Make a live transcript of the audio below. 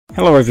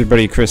Hello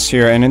everybody, Chris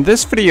here, and in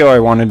this video I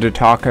wanted to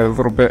talk a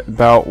little bit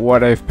about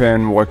what I've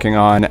been working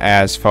on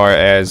as far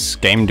as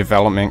game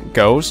development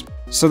goes.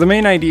 So the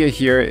main idea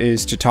here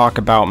is to talk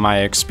about my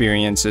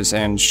experiences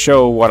and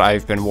show what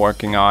I've been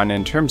working on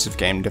in terms of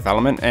game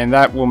development, and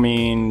that will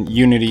mean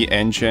Unity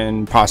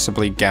Engine,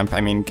 possibly GIMP.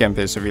 I mean, GIMP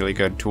is a really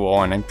good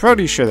tool, and I'm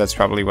pretty sure that's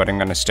probably what I'm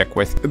going to stick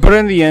with. But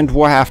in the end,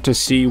 we'll have to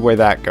see where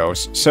that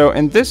goes. So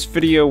in this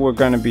video, we're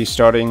going to be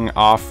starting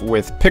off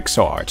with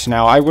pixel art.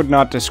 Now, I would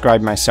not describe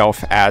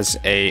myself as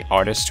an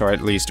artist, or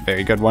at least a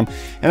very good one,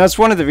 and that's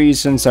one of the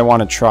reasons I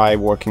want to try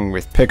working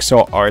with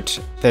pixel art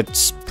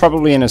that's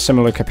probably in a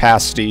similar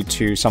capacity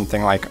to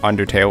something like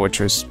Undertale, which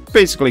was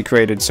basically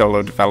created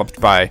solo developed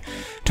by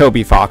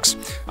Toby Fox.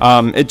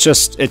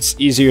 It's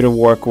easier to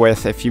work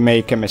with. If you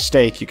make a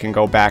mistake, you can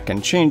go back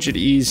and change it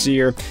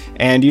easier,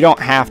 and you don't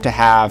have to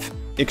have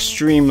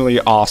extremely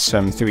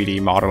awesome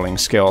 3D modeling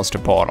skills to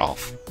pull it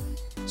off.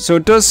 So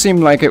it does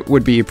seem like it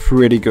would be a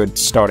pretty good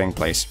starting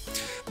place.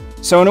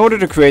 So in order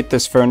to create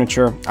this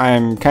furniture,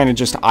 I'm kind of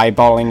just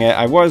eyeballing it.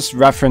 I was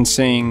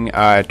referencing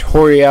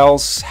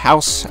Toriel's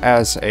house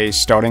as a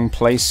starting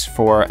place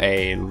for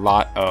a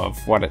lot of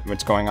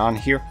what's going on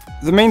here.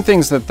 The main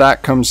things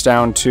that comes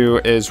down to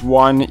is,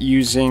 one,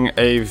 using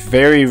a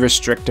very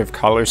restrictive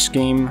color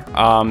scheme.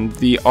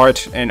 The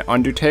art in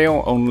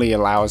Undertale only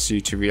allows you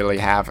to really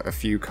have a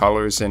few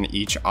colors in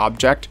each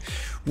object,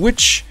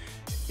 which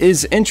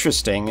is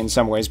interesting in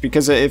some ways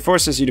because it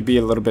forces you to be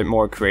a little bit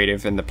more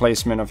creative in the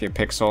placement of your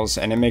pixels,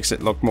 and it makes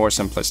it look more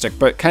simplistic,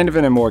 but kind of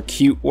in a more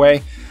cute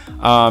way,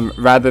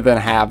 rather than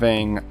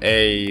having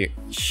a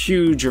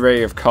huge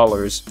array of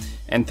colors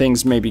and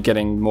things maybe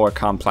getting more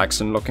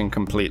complex and looking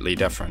completely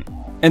different.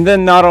 And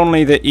then not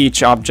only that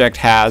each object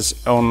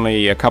has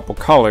only a couple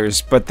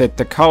colors, but that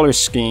the color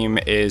scheme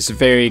is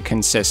very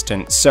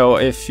consistent. So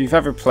if you've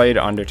ever played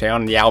Undertale,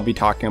 and yeah, I'll be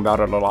talking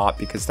about it a lot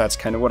because that's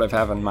kind of what I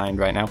have in mind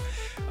right now,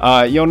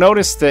 you'll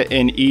notice that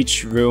in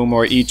each room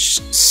or each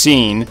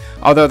scene,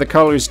 although the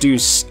colors do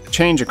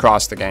change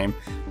across the game,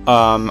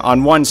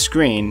 on one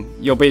screen,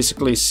 you'll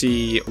basically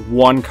see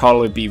one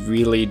color be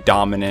really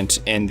dominant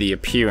in the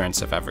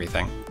appearance of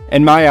everything.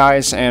 In my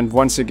eyes, and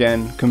once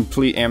again,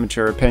 complete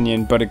amateur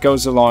opinion, but it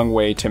goes a long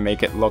way to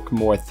make it look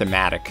more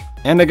thematic.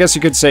 And I guess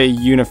you could say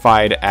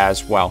unified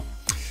as well.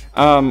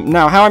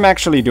 Now, how I'm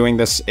actually doing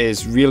this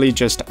is really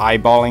just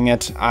eyeballing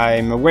it.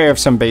 I'm aware of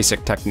some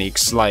basic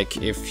techniques, like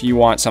if you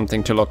want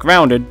something to look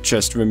rounded,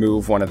 just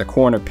remove one of the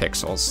corner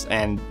pixels.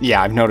 And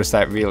yeah, I've noticed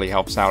that really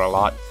helps out a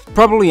lot.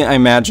 Probably, I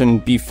imagine,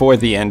 before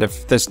the end,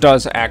 if this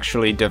does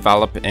actually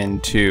develop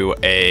into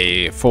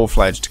a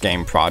full-fledged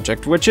game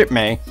project, which it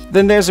may,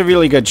 then there's a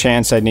really good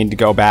chance I need to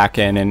go back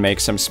in and make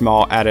some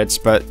small edits,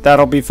 but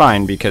that'll be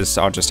fine because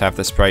I'll just have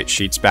the sprite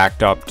sheets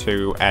backed up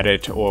to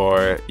edit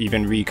or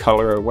even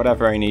recolor or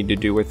whatever I need to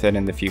do with it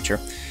in the future.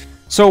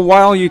 So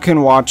while you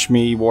can watch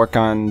me work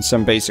on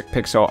some basic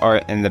pixel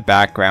art in the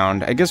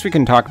background, I guess we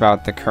can talk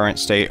about the current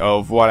state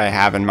of what I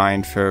have in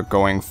mind for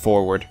going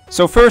forward.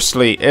 So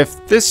firstly,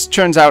 if this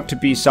turns out to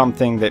be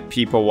something that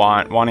people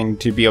wanting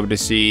to be able to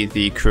see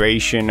the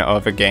creation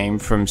of a game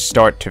from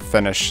start to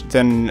finish,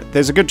 then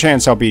there's a good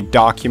chance I'll be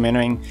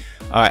documenting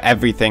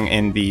everything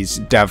in these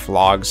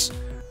devlogs,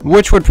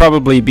 which would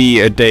probably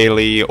be a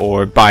daily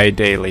or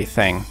bi-daily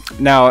thing.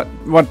 Now,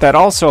 what that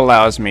also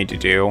allows me to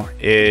do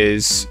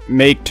is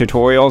make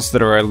tutorials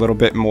that are a little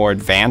bit more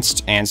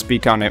advanced and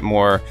speak on it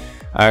more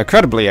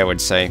credibly, I would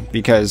say,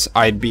 because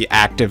I'd be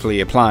actively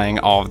applying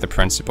all of the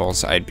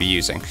principles I'd be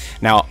using.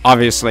 Now,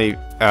 obviously,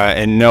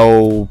 in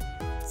no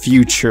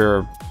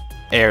future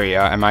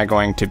area am I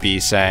going to be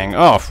saying,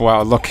 oh,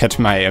 well, look at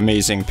my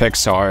amazing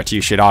pixel art,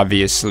 you should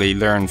obviously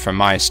learn from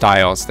my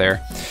styles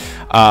there.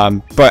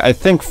 But I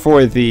think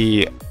for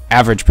the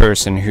average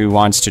person who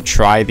wants to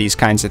try these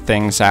kinds of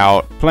things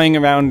out, playing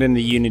around in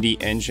the Unity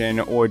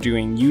engine or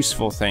doing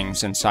useful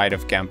things inside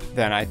of GIMP,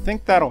 then I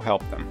think that'll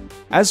help them.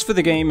 As for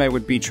the game I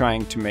would be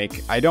trying to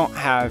make, I don't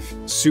have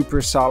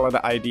super solid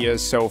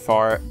ideas so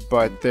far,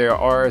 but there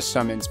are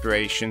some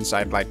inspirations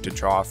I'd like to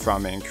draw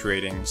from in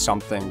creating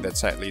something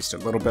that's at least a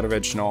little bit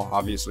original.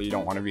 Obviously, you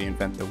don't want to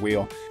reinvent the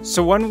wheel.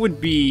 So one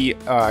would be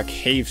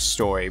Cave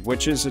Story,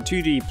 which is a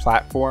 2D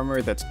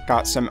platformer that's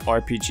got some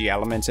RPG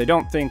elements. I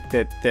don't think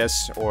that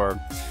this or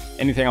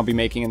anything I'll be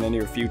making in the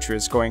near future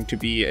is going to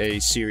be a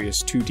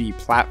serious 2D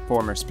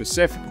platformer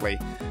specifically,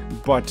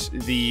 but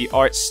the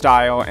art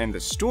style and the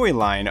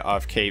storyline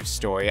of Cave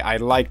Story, I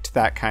liked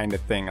that kind of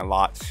thing a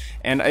lot.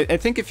 And I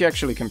think if you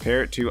actually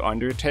compare it to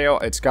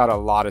Undertale, it's got a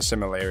lot of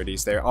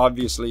similarities there.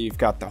 Obviously, you've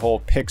got the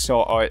whole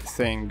pixel art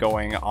thing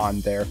going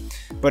on there,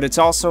 but it's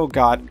also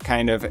got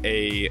kind of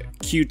a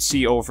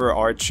cutesy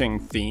overarching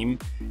theme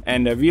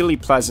and a really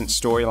pleasant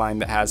storyline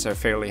that has a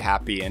fairly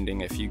happy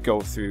ending if you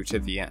go through to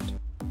the end.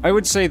 I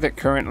would say that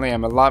currently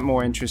I'm a lot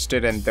more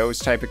interested in those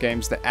type of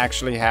games that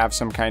actually have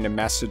some kind of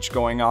message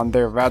going on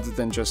there, rather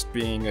than just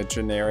being a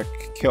generic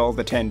kill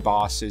the 10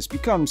 bosses,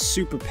 become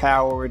super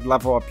powered,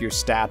 level up your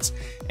stats,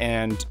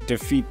 and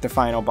defeat the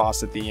final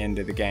boss at the end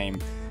of the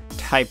game.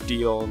 type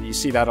deal. You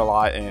see that a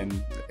lot in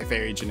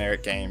very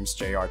generic games,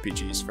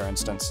 JRPGs for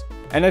instance.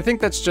 And I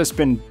think that's just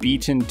been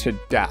beaten to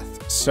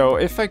death. So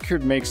if I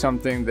could make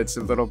something that's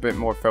a little bit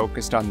more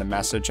focused on the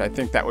message, I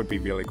think that would be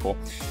really cool.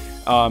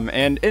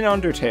 And in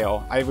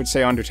Undertale, I would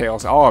say Undertale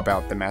is all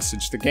about the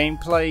message. The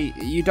gameplay,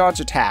 you dodge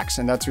attacks,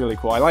 and that's really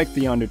cool. I like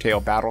the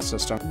Undertale battle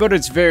system, but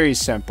it's very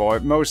simple.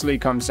 It mostly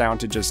comes down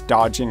to just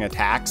dodging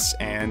attacks,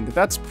 and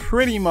that's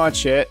pretty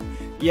much it.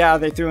 Yeah,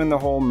 they threw in the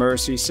whole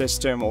mercy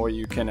system, or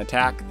you can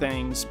attack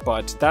things,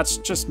 but that's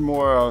just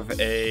more of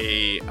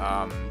a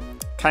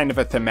kind of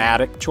a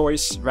thematic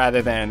choice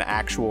rather than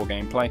actual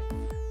gameplay.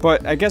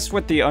 But I guess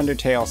what the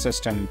Undertale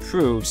system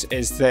proves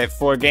is that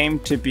for a game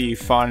to be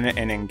fun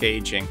and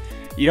engaging,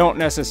 you don't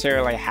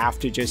necessarily have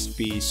to just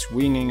be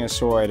swinging a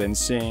sword and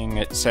seeing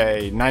it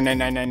say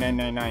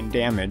 999999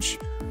 damage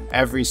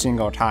every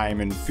single time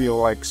and feel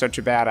like such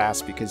a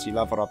badass because you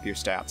leveled up your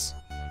stats.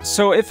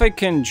 So if I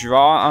can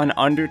draw on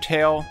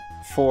Undertale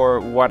for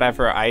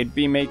whatever I'd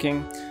be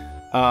making,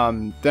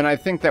 then I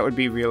think that would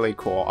be really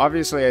cool.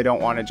 Obviously, I don't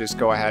want to just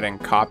go ahead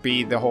and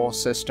copy the whole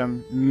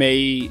system.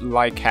 May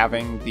like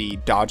having the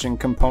dodging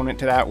component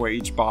to that, where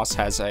each boss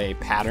has a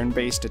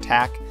pattern-based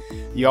attack.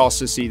 You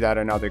also see that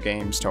in other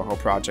games, Toho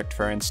Project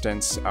for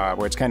instance,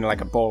 where it's kind of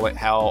like a bullet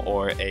hell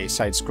or a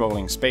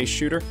side-scrolling space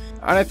shooter.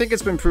 And I think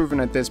it's been proven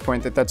at this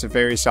point that that's a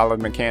very solid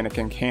mechanic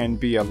and can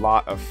be a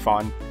lot of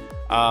fun.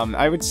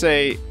 I would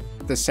say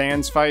the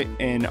Sans fight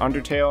in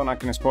Undertale, I'm not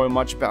going to spoil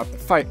much about the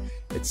fight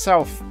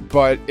itself,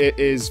 but it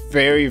is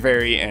very,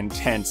 very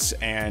intense,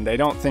 and I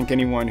don't think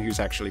anyone who's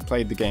actually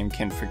played the game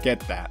can forget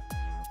that.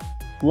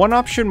 One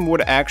option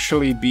would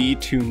actually be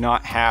to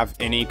not have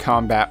any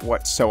combat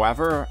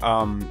whatsoever.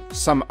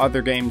 Some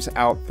other games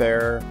out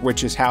there,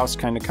 Witch's House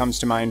kind of comes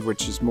to mind,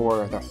 which is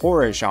more the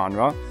horror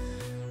genre.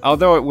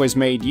 Although it was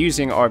made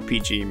using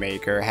RPG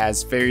Maker,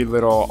 has very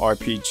little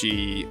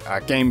RPG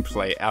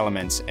gameplay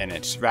elements in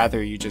it.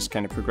 Rather, you just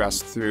kind of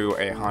progress through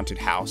a haunted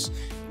house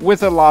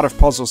with a lot of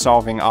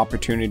puzzle-solving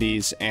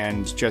opportunities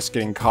and just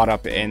getting caught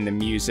up in the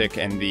music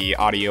and the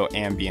audio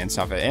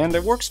ambience of it, and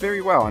it works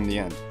very well in the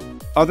end.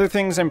 Other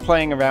things I'm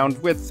playing around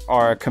with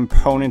are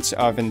components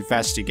of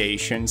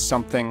investigation,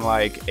 something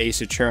like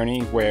Ace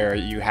Attorney, where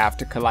you have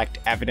to collect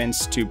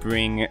evidence to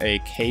bring a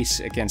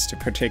case against a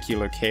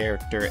particular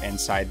character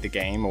inside the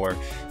game, or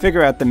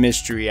figure out the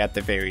mystery at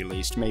the very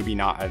least. Maybe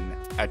not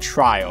a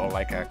trial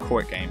like a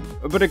court game,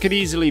 but it could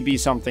easily be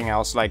something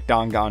else like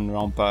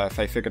Danganronpa if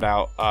I figured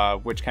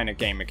out which kind of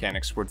game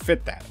mechanics would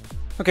fit that.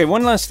 Okay,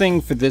 one last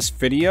thing for this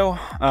video,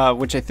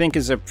 which I think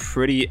is a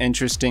pretty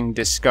interesting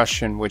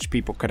discussion which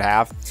people could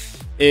have,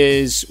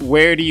 is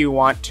where do you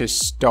want to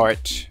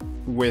start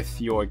with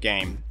your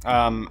game?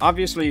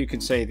 Obviously you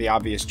could say the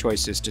obvious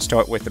choice is to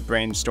start with the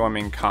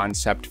brainstorming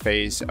concept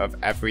phase of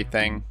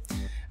everything,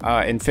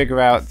 and figure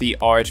out the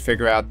art,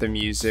 figure out the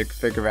music,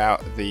 figure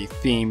out the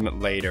theme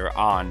later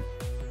on.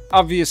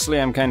 Obviously,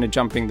 I'm kind of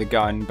jumping the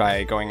gun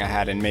by going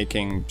ahead and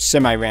making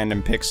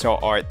semi-random pixel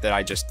art that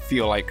I just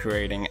feel like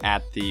creating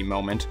at the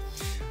moment.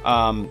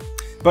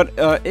 But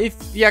if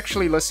you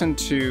actually listen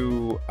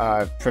to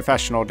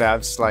professional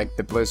devs like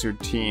the Blizzard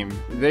team,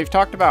 they've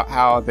talked about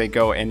how they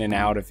go in and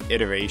out of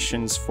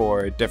iterations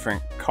for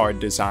different card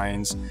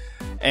designs.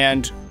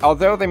 And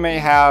although they may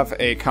have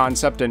a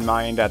concept in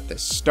mind at the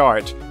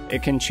start,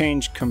 it can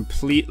change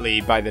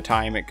completely by the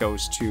time it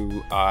goes to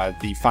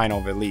the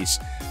final release.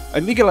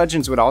 League of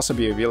Legends would also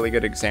be a really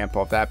good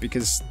example of that,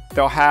 because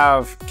they'll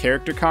have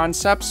character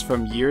concepts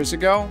from years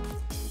ago,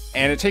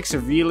 and it takes a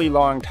really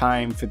long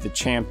time for the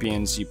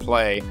champions you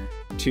play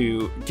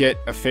to get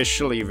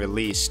officially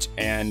released,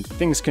 and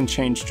things can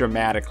change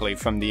dramatically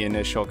from the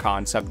initial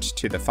concept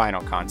to the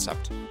final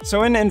concept.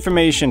 So in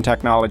information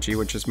technology,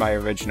 which is my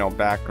original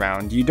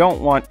background, you don't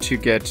want to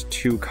get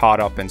too caught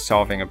up in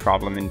solving a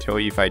problem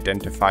until you've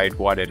identified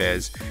what it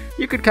is.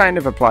 You could kind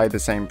of apply the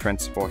same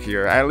principle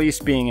here. At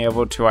least being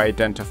able to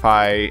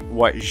identify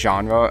what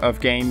genre of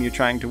game you're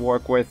trying to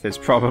work with is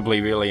probably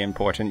really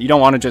important. You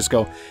don't want to just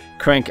go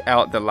crank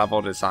out the level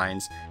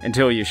designs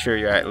until you're sure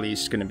you're at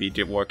least going to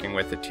be working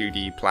with a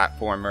 2D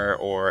platformer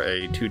or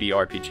a 2D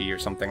RPG or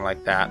something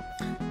like that.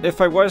 If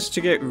I was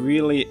to get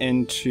really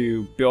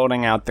into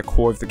building out the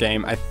core of the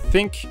game, I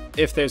think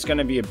if there's going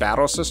to be a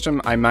battle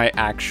system, I might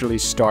actually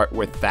start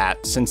with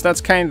that, since that's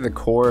kind of the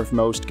core of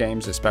most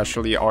games,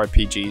 especially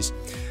RPGs.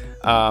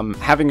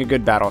 Having a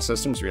good battle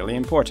system is really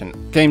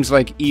important. Games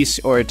like Ys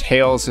or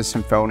Tales of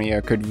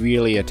Symphonia could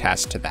really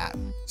attest to that.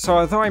 So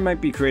although I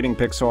might be creating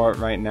pixel art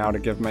right now to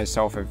give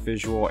myself a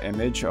visual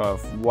image of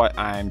what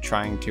I'm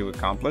trying to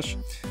accomplish,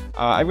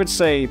 I would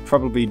say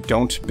probably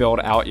don't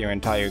build out your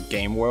entire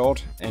game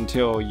world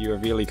until you're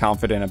really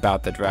confident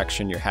about the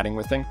direction you're heading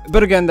with things.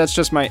 But again, that's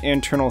just my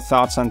internal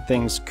thoughts on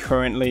things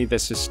currently.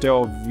 This is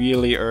still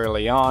really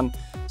early on.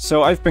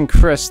 So I've been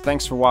Chris,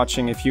 thanks for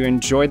watching. If you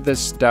enjoyed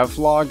this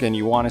devlog and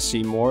you want to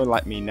see more,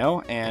 let me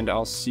know, and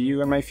I'll see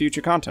you in my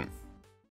future content.